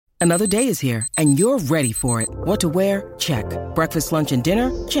Another day is here, and you're ready for it. What to wear? Check. Breakfast, lunch, and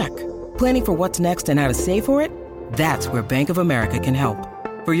dinner? Check. Planning for what's next and how to save for it? That's where Bank of America can help.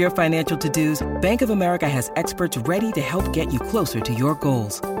 For your financial to-dos, Bank of America has experts ready to help get you closer to your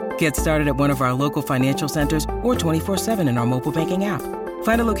goals. Get started at one of our local financial centers or 24/7 in our mobile banking app.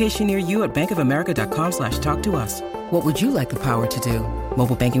 Find a location near you at bankofamerica.com/talktous. What would you like the power to do?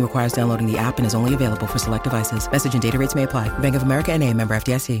 Mobile banking requires downloading the app and is only available for select devices. Message and data rates may apply. Bank of America N.A., member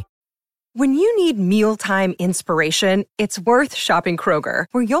FDIC. When you need mealtime inspiration, it's worth shopping Kroger,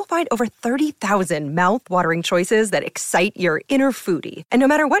 where you'll find over 30,000 mouth-watering choices that excite your inner foodie. And no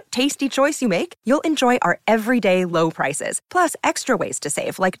matter what tasty choice you make, you'll enjoy our everyday low prices, plus extra ways to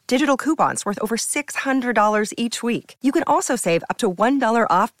save, like digital coupons worth over $600 each week. You can also save up to $1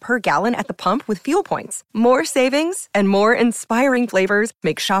 off per gallon at the pump with fuel points. More savings and more inspiring flavors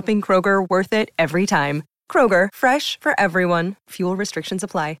make shopping Kroger worth it every time. Kroger, fresh for everyone. Fuel restrictions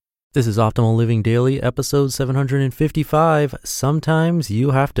apply. This is Optimal Living Daily, episode 755, Sometimes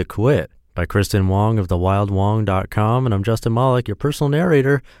You Have to Quit, by Kristen Wong of thewildwong.com, and I'm Justin Malik, your personal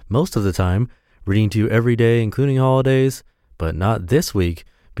narrator, most of the time, reading to you every day, including holidays, but not this week,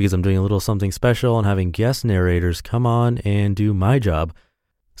 because I'm doing a little something special and having guest narrators come on and do my job.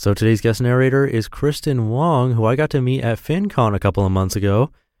 So today's guest narrator is Kristen Wong, who I got to meet at FinCon a couple of months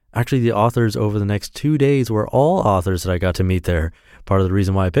ago. Actually, the authors over the next 2 days were all authors that I got to meet there, part of the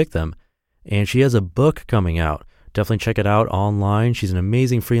reason why I picked them. And she has a book coming out. Definitely check it out online. She's an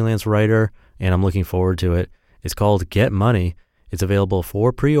amazing freelance writer, and I'm looking forward to it. It's called Get Money. It's available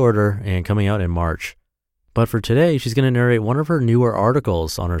for pre-order and coming out in March. But for today, she's going to narrate one of her newer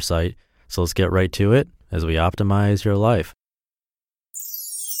articles on her site. So let's get right to it as we optimize your life.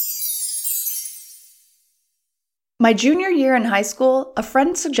 My junior year in high school, a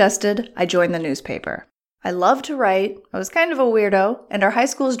friend suggested I join the newspaper. I love to write, I was kind of a weirdo, and our high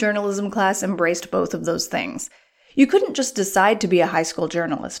school's journalism class embraced both of those things. You couldn't just decide to be a high school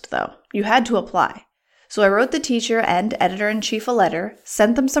journalist, though. You had to apply. So I wrote the teacher and editor-in-chief a letter,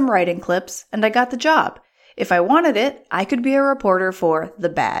 sent them some writing clips, and I got the job. If I wanted it, I could be a reporter for The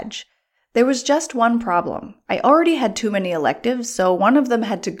Badge. There was just one problem. I already had too many electives, so one of them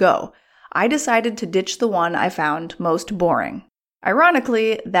had to go. I decided to ditch the one I found most boring.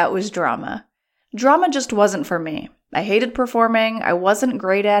 Ironically, that was drama. Drama just wasn't for me. I hated performing, I wasn't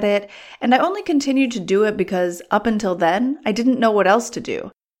great at it, and I only continued to do it because up until then, I didn't know what else to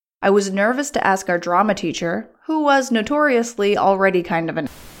do. I was nervous to ask our drama teacher, who was notoriously already kind of an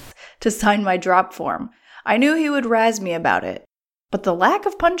to sign my drop form. I knew he would razz me about it. But the lack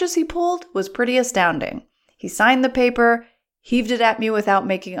of punches he pulled was pretty astounding. He signed the paper, heaved it at me without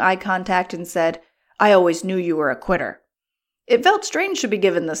making eye contact, and said, "I always knew you were a quitter." It felt strange to be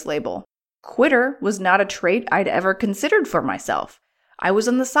given this label. Quitter was not a trait I'd ever considered for myself. I was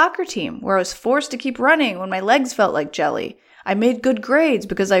on the soccer team, where I was forced to keep running when my legs felt like jelly. I made good grades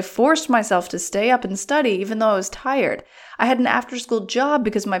because I forced myself to stay up and study even though I was tired. I had an after-school job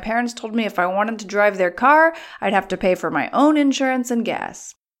because my parents told me if I wanted to drive their car, I'd have to pay for my own insurance and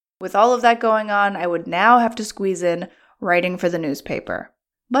gas. With all of that going on, I would now have to squeeze in writing for the newspaper.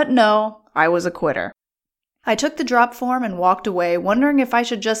 But no, I was a quitter. I took the drop form and walked away, wondering if I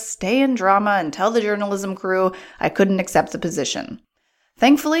should just stay in drama and tell the journalism crew I couldn't accept the position.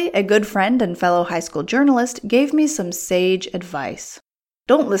 Thankfully, a good friend and fellow high school journalist gave me some sage advice.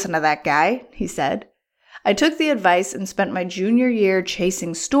 "Don't listen to that guy," he said. I took the advice and spent my junior year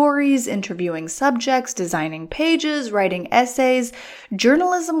chasing stories, interviewing subjects, designing pages, writing essays.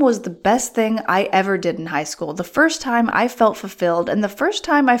 Journalism was the best thing I ever did in high school, the first time I felt fulfilled and the first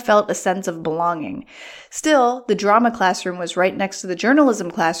time I felt a sense of belonging. Still, the drama classroom was right next to the journalism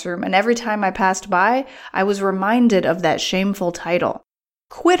classroom, and every time I passed by, I was reminded of that shameful title.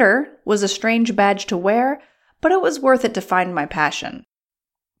 Quitter was a strange badge to wear, but it was worth it to find my passion.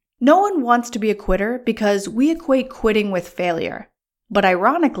 No one wants to be a quitter because we equate quitting with failure. But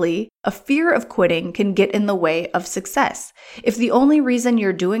ironically, a fear of quitting can get in the way of success. If the only reason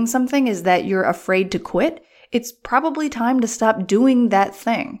you're doing something is that you're afraid to quit, it's probably time to stop doing that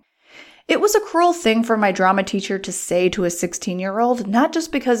thing. It was a cruel thing for my drama teacher to say to a 16-year-old, not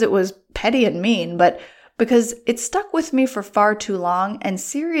just because it was petty and mean, but because it stuck with me for far too long and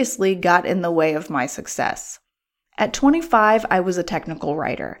seriously got in the way of my success. At 25, I was a technical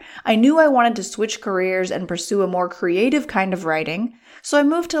writer. I knew I wanted to switch careers and pursue a more creative kind of writing, so I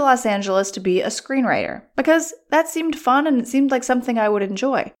moved to Los Angeles to be a screenwriter, because that seemed fun and it seemed like something I would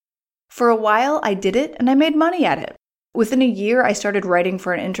enjoy. For a while, I did it and I made money at it. Within a year, I started writing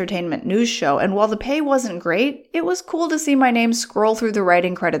for an entertainment news show, and while the pay wasn't great, it was cool to see my name scroll through the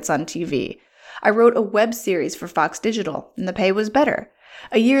writing credits on TV. I wrote a web series for Fox Digital, and the pay was better.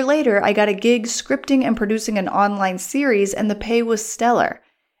 A year later, I got a gig scripting and producing an online series, and the pay was stellar.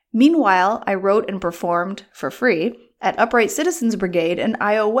 Meanwhile, I wrote and performed, for free, at Upright Citizens Brigade and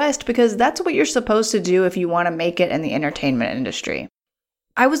IO West because that's what you're supposed to do if you want to make it in the entertainment industry.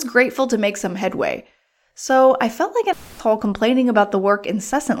 I was grateful to make some headway, so I felt like an asshole complaining about the work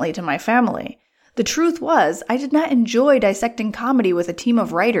incessantly to my family. The truth was, I did not enjoy dissecting comedy with a team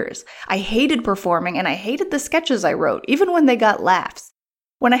of writers. I hated performing and I hated the sketches I wrote, even when they got laughs.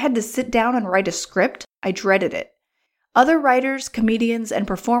 When I had to sit down and write a script, I dreaded it. Other writers, comedians, and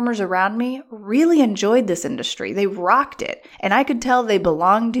performers around me really enjoyed this industry. They rocked it, and I could tell they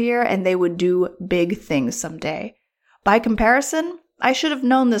belonged here and they would do big things someday. By comparison, I should have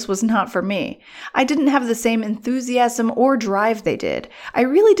known this was not for me. I didn't have the same enthusiasm or drive they did. I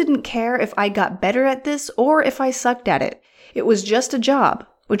really didn't care if I got better at this or if I sucked at it. It was just a job,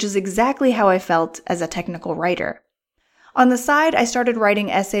 which is exactly how I felt as a technical writer. On the side, I started writing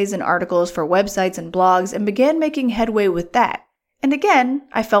essays and articles for websites and blogs and began making headway with that. And again,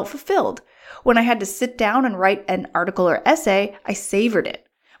 I felt fulfilled. When I had to sit down and write an article or essay, I savored it.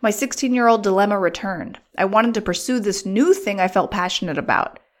 My 16-year-old dilemma returned. I wanted to pursue this new thing I felt passionate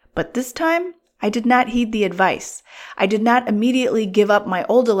about. But this time, I did not heed the advice. I did not immediately give up my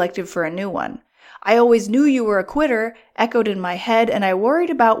old elective for a new one. I always knew you were a quitter echoed in my head, and I worried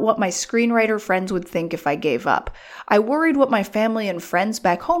about what my screenwriter friends would think if I gave up. I worried what my family and friends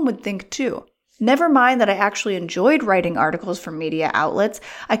back home would think too. Never mind that I actually enjoyed writing articles for media outlets.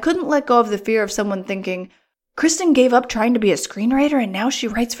 I couldn't let go of the fear of someone thinking, Kristen gave up trying to be a screenwriter and now she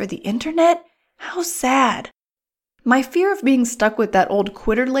writes for the internet? How sad. My fear of being stuck with that old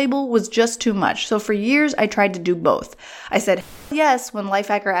quitter label was just too much, so for years I tried to do both. I said yes when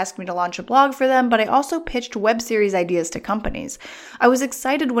Lifehacker asked me to launch a blog for them, but I also pitched web series ideas to companies. I was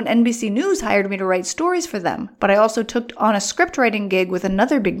excited when NBC News hired me to write stories for them, but I also took on a script writing gig with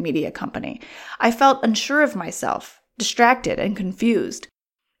another big media company. I felt unsure of myself, distracted and confused.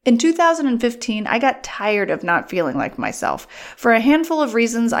 In 2015, I got tired of not feeling like myself. For a handful of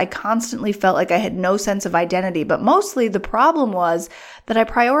reasons, I constantly felt like I had no sense of identity, but mostly the problem was that I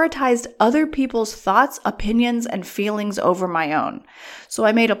prioritized other people's thoughts, opinions, and feelings over my own. So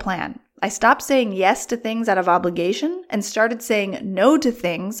I made a plan. I stopped saying yes to things out of obligation and started saying no to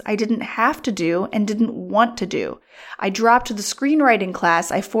things I didn't have to do and didn't want to do. I dropped the screenwriting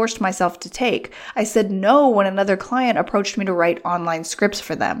class I forced myself to take. I said no when another client approached me to write online scripts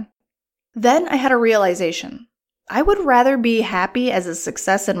for them. Then I had a realization. I would rather be happy as a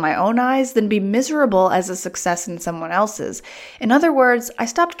success in my own eyes than be miserable as a success in someone else's. In other words, I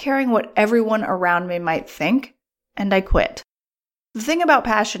stopped caring what everyone around me might think, and I quit. The thing about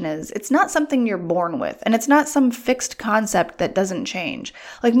passion is, it's not something you're born with, and it's not some fixed concept that doesn't change.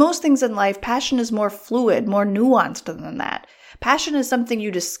 Like most things in life, passion is more fluid, more nuanced than that. Passion is something you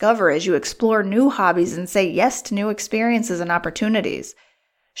discover as you explore new hobbies and say yes to new experiences and opportunities.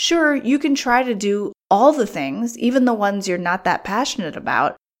 Sure, you can try to do all the things, even the ones you're not that passionate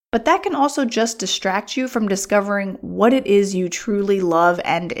about, but that can also just distract you from discovering what it is you truly love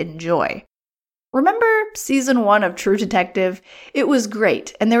and enjoy. Remember season 1 of True Detective? It was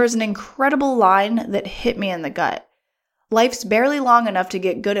great, and there was an incredible line that hit me in the gut. Life's barely long enough to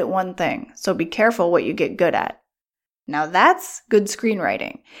get good at one thing, so be careful what you get good at. Now that's good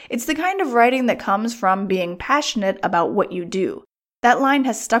screenwriting. It's the kind of writing that comes from being passionate about what you do. That line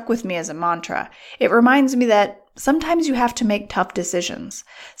has stuck with me as a mantra. It reminds me that sometimes you have to make tough decisions.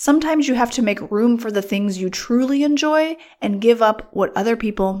 Sometimes you have to make room for the things you truly enjoy and give up what other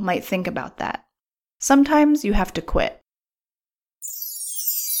people might think about that. Sometimes you have to quit.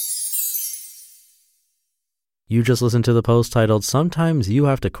 You just listened to the post titled Sometimes You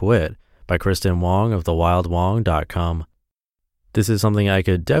Have to Quit by Kristen Wong of thewildwong.com. This is something I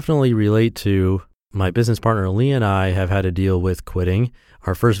could definitely relate to. My business partner Lee and I have had to deal with quitting.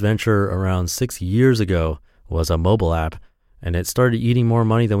 Our first venture around 6 years ago was a mobile app, and it started eating more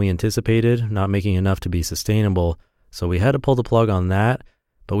money than we anticipated, not making enough to be sustainable. So we had to pull the plug on that.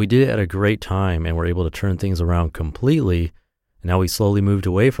 But we did it at a great time and were able to turn things around completely. Now we slowly moved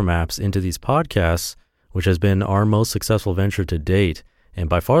away from apps into these podcasts, which has been our most successful venture to date and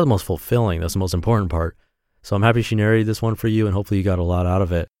by far the most fulfilling. That's the most important part. So I'm happy she narrated this one for you and hopefully you got a lot out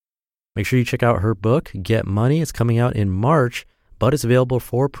of it. Make sure you check out her book, Get Money. It's coming out in March, but it's available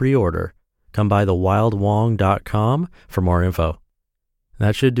for pre-order. Come by thewildwong.com for more info.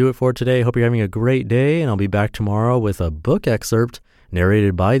 That should do it for today. Hope you're having a great day, and I'll be back tomorrow with a book excerpt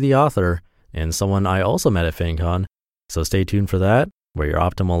narrated by the author and someone I also met at FanCon. So stay tuned for that, where your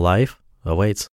optimal life awaits.